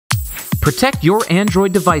Protect your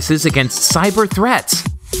Android devices against cyber threats.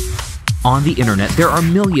 On the internet, there are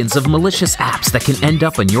millions of malicious apps that can end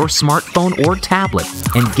up on your smartphone or tablet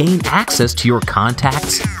and gain access to your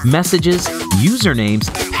contacts, messages,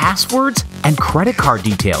 usernames, passwords, and credit card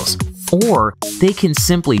details. Or they can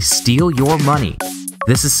simply steal your money.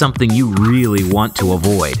 This is something you really want to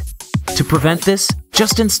avoid. To prevent this,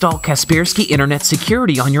 just install Kaspersky Internet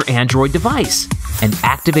Security on your Android device and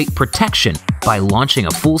activate protection by launching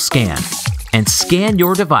a full scan. And scan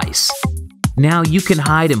your device. Now you can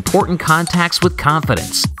hide important contacts with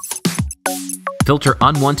confidence. Filter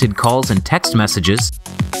unwanted calls and text messages.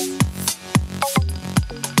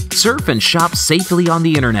 Surf and shop safely on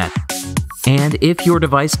the internet. And if your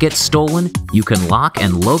device gets stolen, you can lock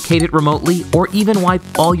and locate it remotely or even wipe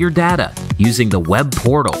all your data using the web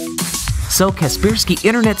portal. So Kaspersky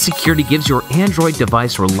Internet Security gives your Android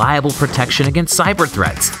device reliable protection against cyber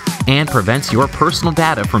threats and prevents your personal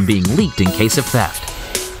data from being leaked in case of theft.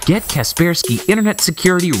 Get Kaspersky Internet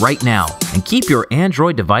Security right now and keep your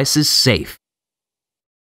Android devices safe.